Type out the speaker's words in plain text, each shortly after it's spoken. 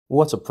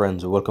What's up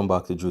friends, welcome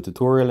back to Drew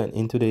Tutorial, and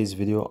in today's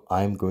video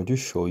I'm going to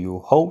show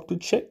you how to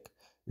check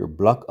your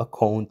block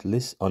account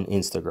list on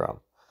Instagram.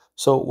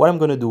 So what I'm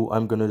going to do,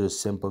 I'm going to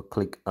just simple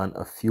click on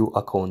a few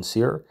accounts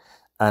here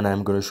and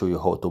I'm going to show you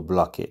how to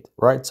block it,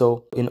 right?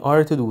 So in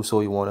order to do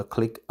so, you want to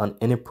click on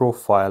any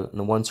profile,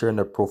 and once you're on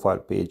the profile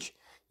page,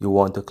 you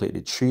want to click the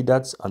three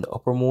dots on the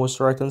uppermost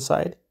right hand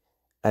side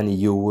and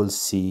you will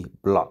see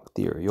blocked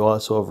there. You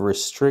also have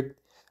restrict,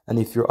 and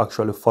if you're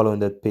actually following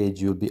that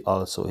page, you'll be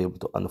also able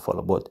to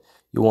unfollow, but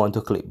you want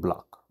to click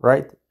block,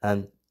 right?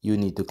 And you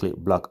need to click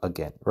block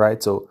again,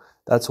 right? So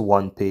that's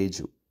one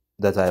page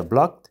that I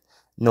blocked.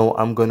 Now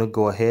I'm going to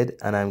go ahead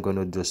and I'm going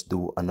to just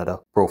do another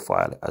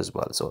profile as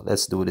well. So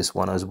let's do this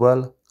one as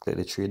well. Click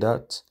the three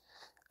dots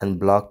and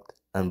blocked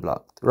and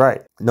blocked,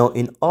 right? Now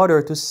in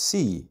order to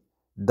see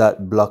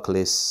that block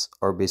list,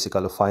 or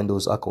basically find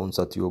those accounts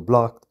that you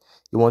blocked,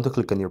 you want to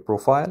click on your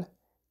profile,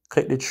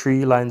 click the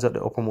three lines at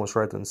the uppermost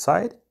right hand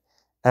side,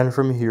 and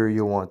from here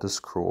you want to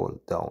scroll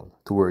down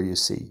to where you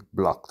see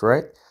blocked,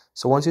 right?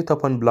 So once you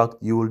tap on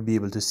blocked, you will be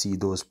able to see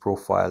those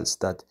profiles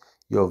that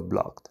you have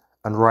blocked,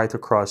 and right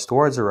across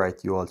towards the right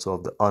you also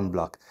have the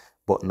unblock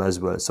button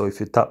as well. So if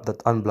you tap that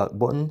unblock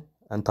button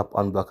and tap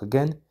unblock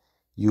again,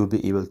 you'll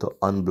be able to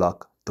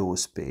unblock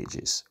those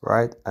pages,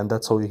 right? And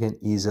that's how you can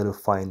easily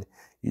find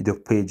the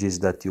pages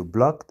that you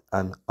blocked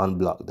and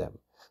unblock them.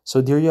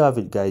 So there you have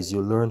it guys,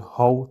 you learn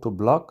how to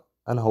block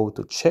and how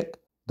to check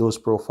those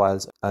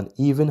profiles and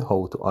even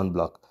how to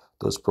unblock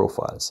those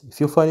profiles. If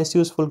you find this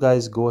useful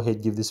guys, go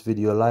ahead, give this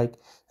video a like,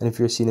 and if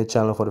you're seeing the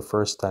channel for the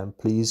first time,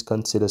 please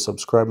consider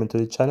subscribing to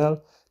the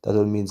channel. That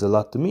will mean a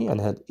lot to me and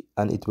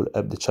it will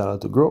help the channel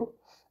to grow.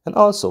 And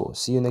also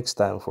see you next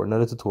time for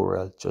another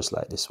tutorial just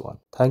like this one.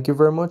 Thank you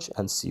very much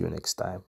and see you next time.